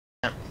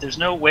There's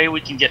no way we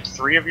can get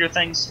 3 of your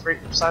things right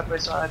side by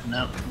side?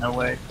 No, no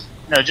way.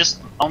 No, just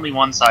only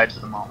one side for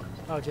the moment.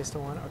 Oh, just the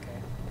one?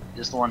 Okay.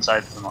 Just the one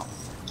side for the moment.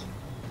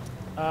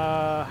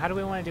 How do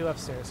we want to do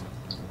upstairs?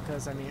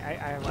 Because, I mean, I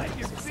have like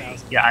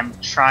 6,000. Yeah, I'm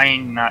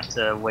trying not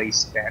to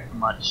waste that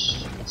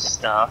much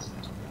stuff.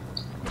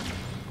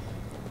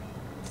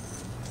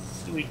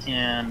 We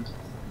can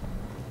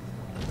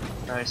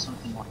try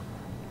something like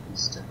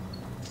this.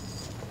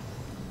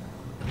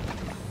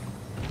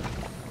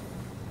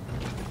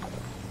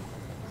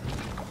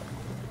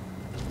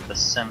 The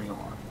semi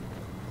one,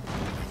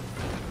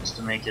 just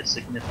to make it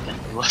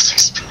significantly less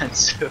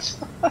expensive.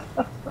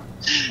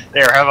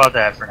 There, how about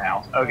that for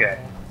now? Okay.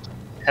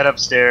 Head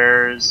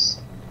upstairs,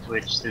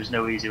 which there's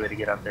no easy way to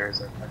get up there, is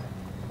there? Okay.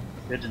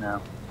 Good to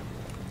know.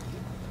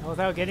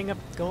 Without getting up,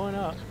 going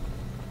up.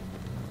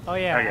 Oh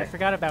yeah, okay. I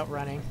forgot about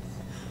running.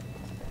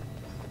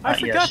 I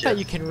forgot that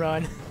you can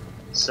run.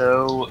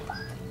 So,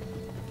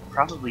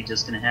 probably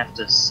just gonna have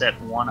to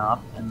set one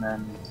up and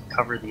then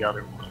cover the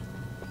other one.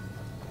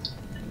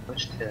 In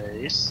which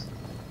case,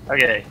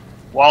 okay,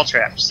 wall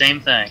trap,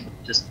 same thing.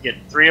 Just get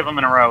 3 of them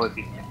in a row if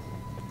you can.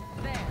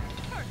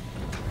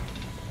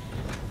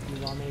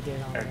 You want me to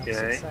get on the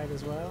opposite side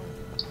as well?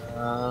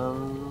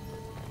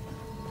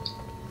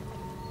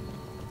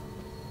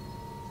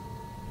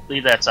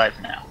 Leave that side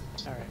for now.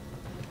 Alright.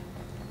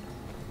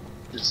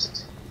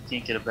 Just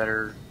can't get a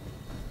better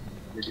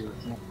to do it.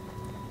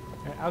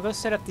 Alright, I'll go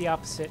set up the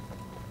opposite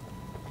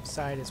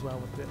side as well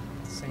with the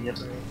same yep.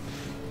 three.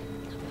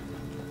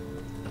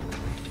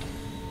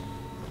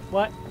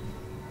 What?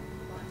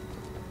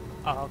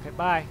 Oh, okay,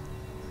 bye.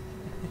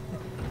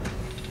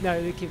 No,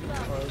 you keep it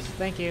closed.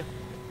 Thank you.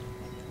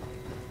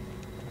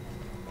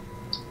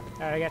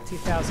 Alright, I got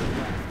 2,000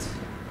 left.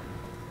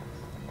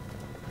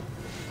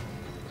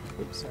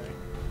 Oops, sorry.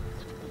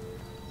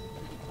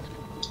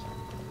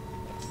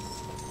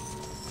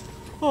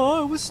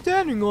 Oh, I was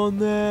standing on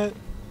that.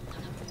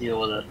 Deal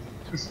with it.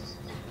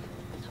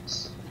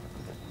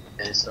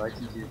 Okay, so I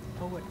can do.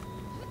 Oh wait.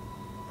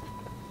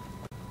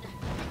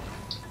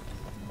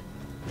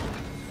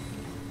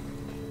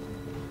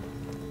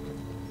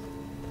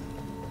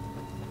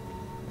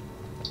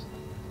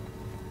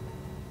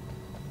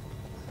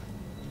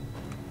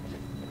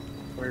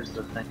 Where's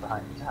the thing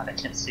behind me? God, I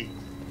can't see.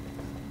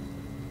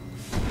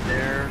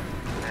 There,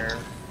 there,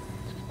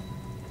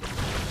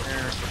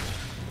 there.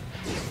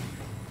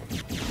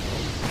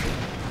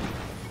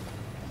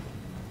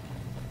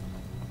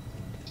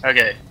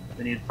 Okay,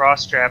 we need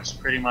frost traps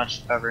pretty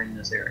much covering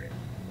this area.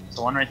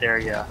 So one right there,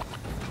 yeah.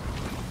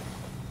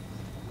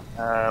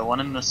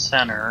 One in the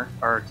center,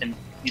 or can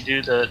you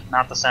do the,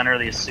 not the center,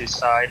 the 2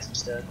 sides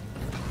instead?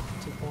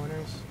 2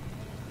 corners?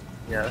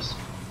 Yes.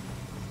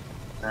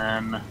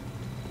 Then,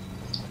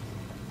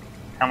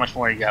 how much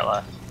more you got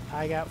left?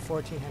 I got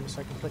 1,400,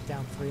 so I can put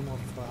down 3 more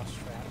frost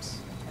traps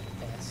at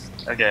best.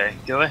 Okay,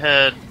 go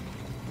ahead.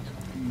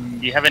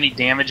 Do you have any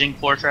damaging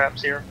floor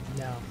traps here?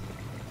 No.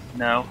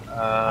 No?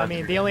 I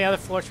mean, the only other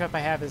floor trap I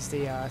have is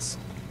the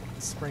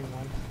spring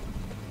one.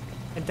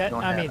 And that,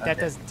 I mean, that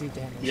does do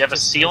damage. Do you have a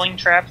ceiling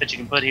trap that you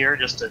can put here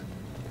just to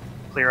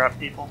clear up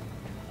people?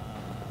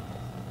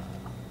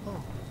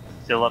 Oh.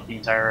 Fill up the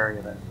entire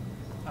area then.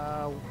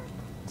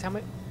 Tell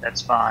me.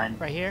 That's fine.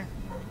 Right here?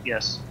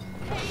 Yes.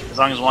 As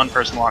long as one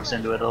person walks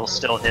into it, it'll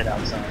still hit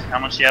outside. How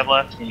much do you have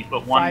left? Can you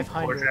put one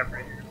floor trap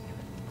right here?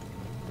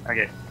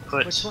 Okay,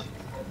 put... Which one?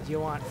 Do you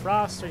want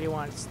frost or do you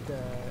want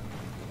the...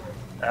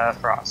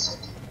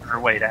 frost. Or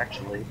wait,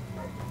 actually.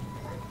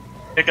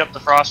 Pick up the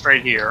frost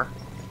right here.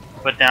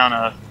 Put down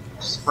a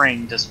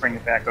spring to spring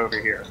it back over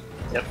here.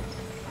 Yep.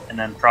 And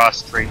then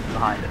frost right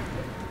behind it.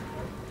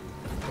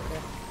 Okay.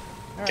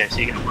 Okay, so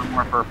you get 1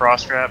 more for a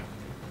frost trap?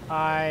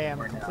 I am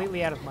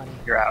completely out of money.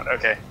 You're out,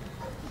 okay.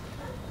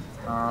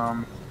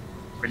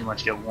 Pretty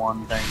much get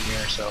 1 thing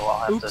here, so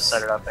I'll have to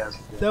set it up as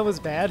we do. That was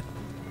bad.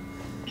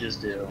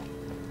 Just do.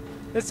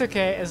 That's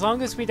okay, as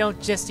long as we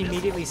don't just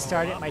immediately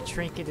start it, my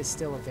trinket is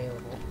still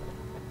available.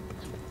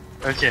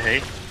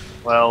 Okay.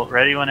 Well,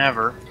 ready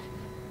whenever.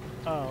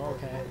 Oh,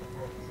 okay.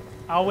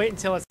 I'll wait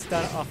until it's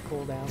done off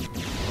cooldown.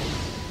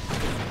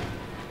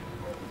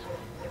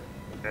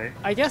 Okay.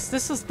 I guess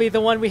this will be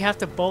the one we have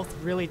to both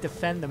really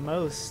defend the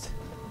most.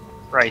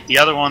 Right, the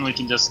other one we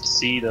can just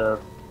see the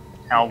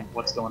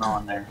what's going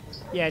on there.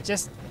 Yeah,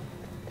 just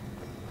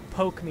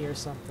poke me or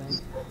something.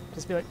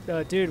 Just be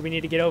like, dude, we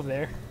need to get over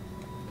there.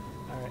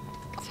 Alright.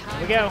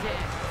 Here we go.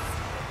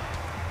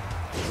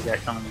 We got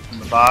coming from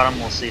the bottom,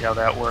 we'll see how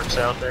that works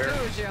out there.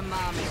 Who's your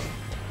mommy?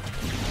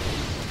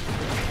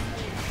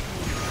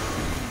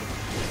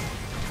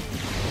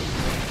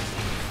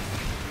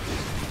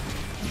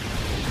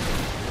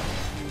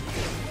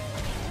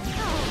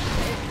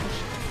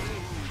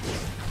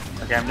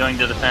 Okay, I'm going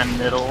to defend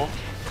middle.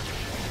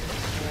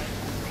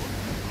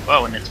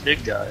 Whoa, and it's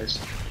big guys.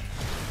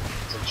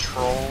 It's a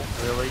troll,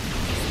 really? Is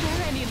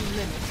there any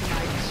limit to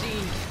my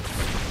genius?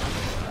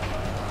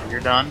 You're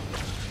done?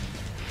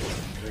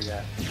 What do we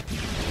got?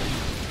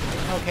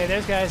 Okay,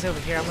 there's guys over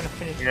here. I'm gonna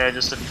finish. Yeah,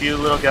 just a few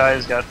little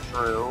guys got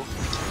through.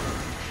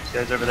 You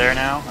guys over there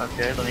now?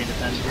 Okay, let me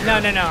defend here. No,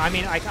 no, no. I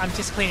mean, I'm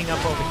just cleaning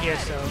up over here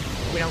so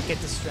we don't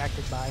get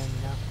distracted by him,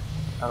 you know?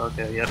 Oh,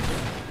 okay, yep.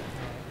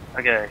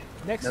 Okay,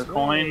 Next no way.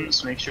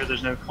 coins. Make sure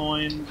there's no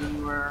coins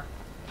anywhere.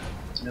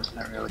 Nope,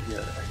 not really good.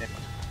 Okay.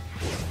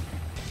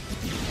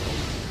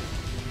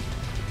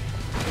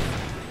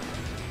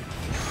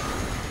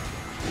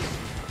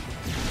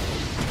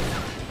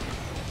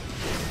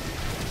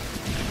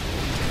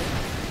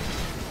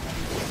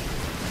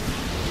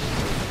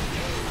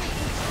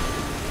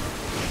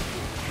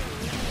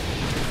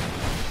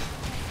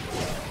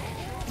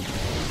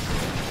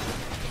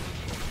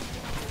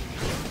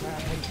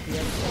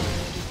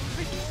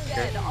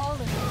 Dead all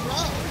in a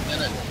row.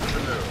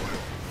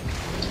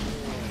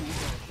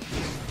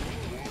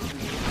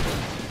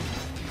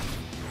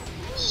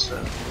 So.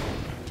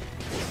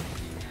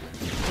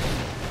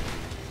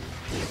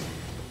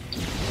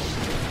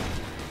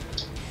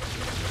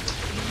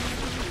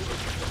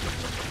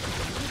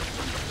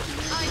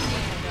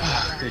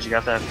 Good, you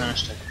got that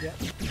finished? Yep.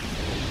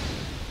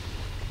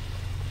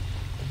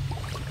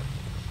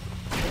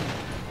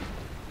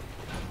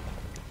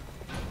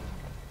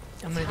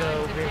 I'm gonna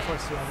go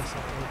reinforce the other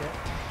side a little bit.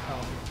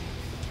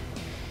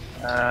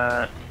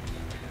 Oh.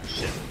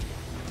 Shit.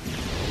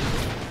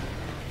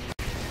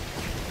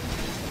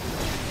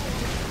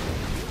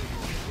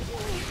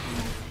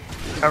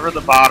 Cover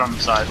the bottom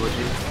side, would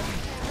you?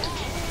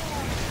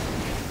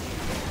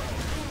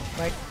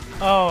 Like,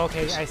 oh,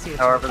 okay, I see it.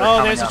 However they're oh,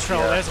 coming there's a up,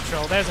 troll, yeah. there's a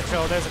troll, there's a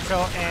troll, there's a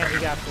troll, and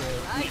we got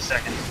through. Wait a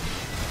second.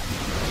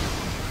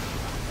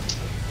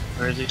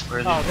 Where is he? Where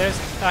is he? Oh, there's,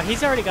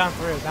 he's already gone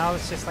through. Now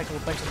it's just like a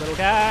bunch of little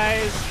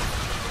guys.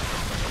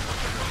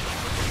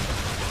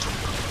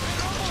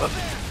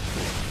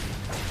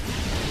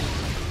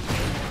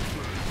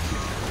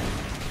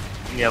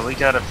 Yeah, we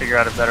gotta figure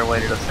out a better way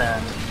to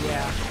defend.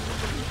 Yeah.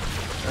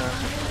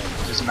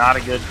 Which is not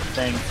a good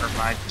thing for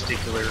my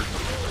particular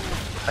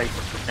type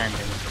of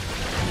defending.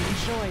 I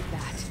enjoyed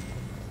that.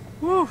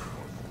 Woo!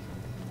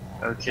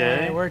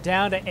 Okay. And we're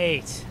down to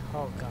 8.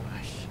 Oh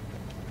gosh.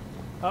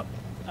 Oh.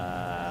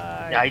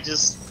 Yeah, I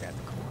just Grab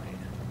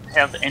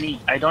the coin.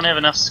 I don't have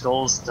enough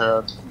skulls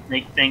to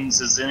make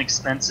things as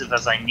inexpensive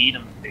as I need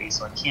them to be,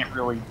 so I can't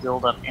really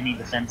build up any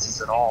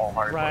defenses at all,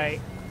 hardly.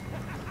 Right.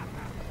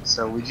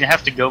 So we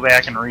have to go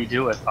back and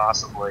redo it,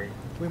 possibly.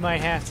 We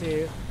might have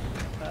to.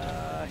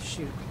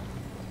 Shoot. Shoot.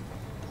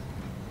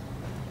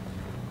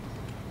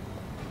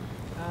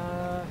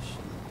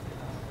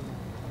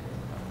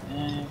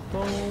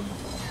 Boom.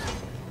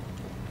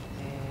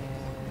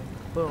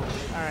 And boom.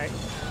 Alright.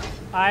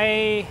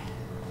 I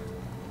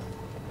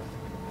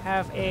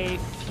have a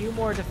few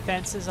more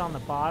defenses on the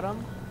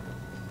bottom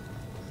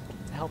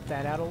to help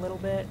that out a little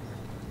bit.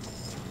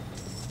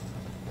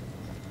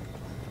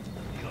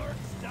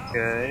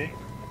 Okay.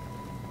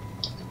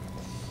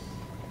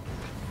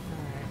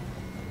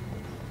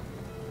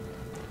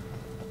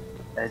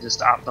 I just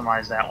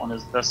optimize that one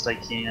as best I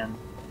can.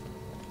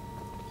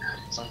 God,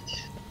 it's like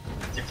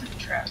different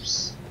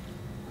traps.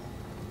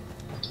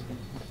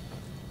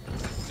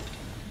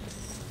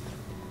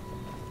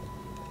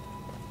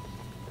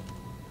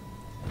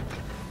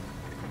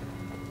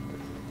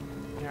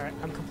 Alright,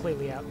 I'm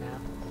completely out now.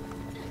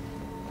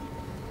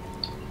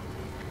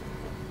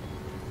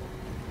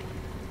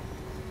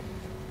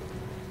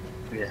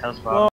 Yeah, how's Bob?